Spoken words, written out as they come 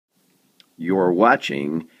You're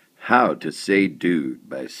watching How to Say Dude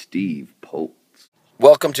by Steve Poltz.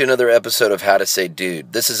 Welcome to another episode of How to Say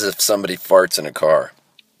Dude. This is if somebody farts in a car.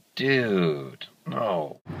 Dude,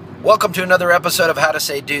 no. Welcome to another episode of How to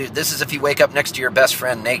Say Dude. This is if you wake up next to your best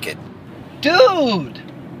friend naked. Dude!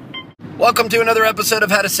 Welcome to another episode of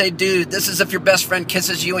How to Say Dude. This is if your best friend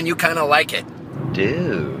kisses you and you kind of like it.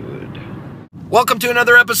 Dude. Welcome to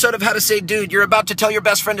another episode of How to Say Dude. You're about to tell your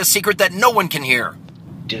best friend a secret that no one can hear.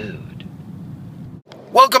 Dude.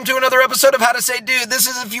 Welcome to another episode of How to Say Dude. This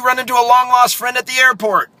is if you run into a long-lost friend at the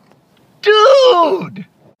airport. Dude!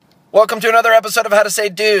 Welcome to another episode of How to Say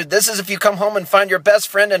Dude. This is if you come home and find your best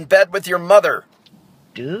friend in bed with your mother.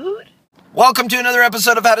 Dude? Welcome to another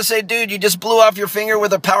episode of How to Say Dude. You just blew off your finger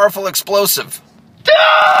with a powerful explosive.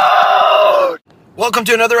 Dude! Welcome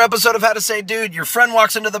to another episode of How to Say Dude. Your friend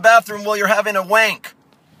walks into the bathroom while you're having a wank.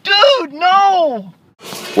 Dude, no!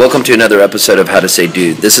 Welcome to another episode of How to Say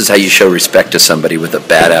Dude. This is how you show respect to somebody with a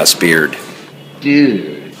badass beard.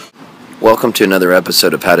 Dude. Welcome to another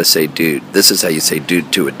episode of How to Say Dude. This is how you say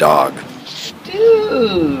dude to a dog.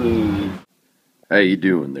 Dude. How you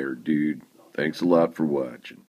doing there, dude? Thanks a lot for watching.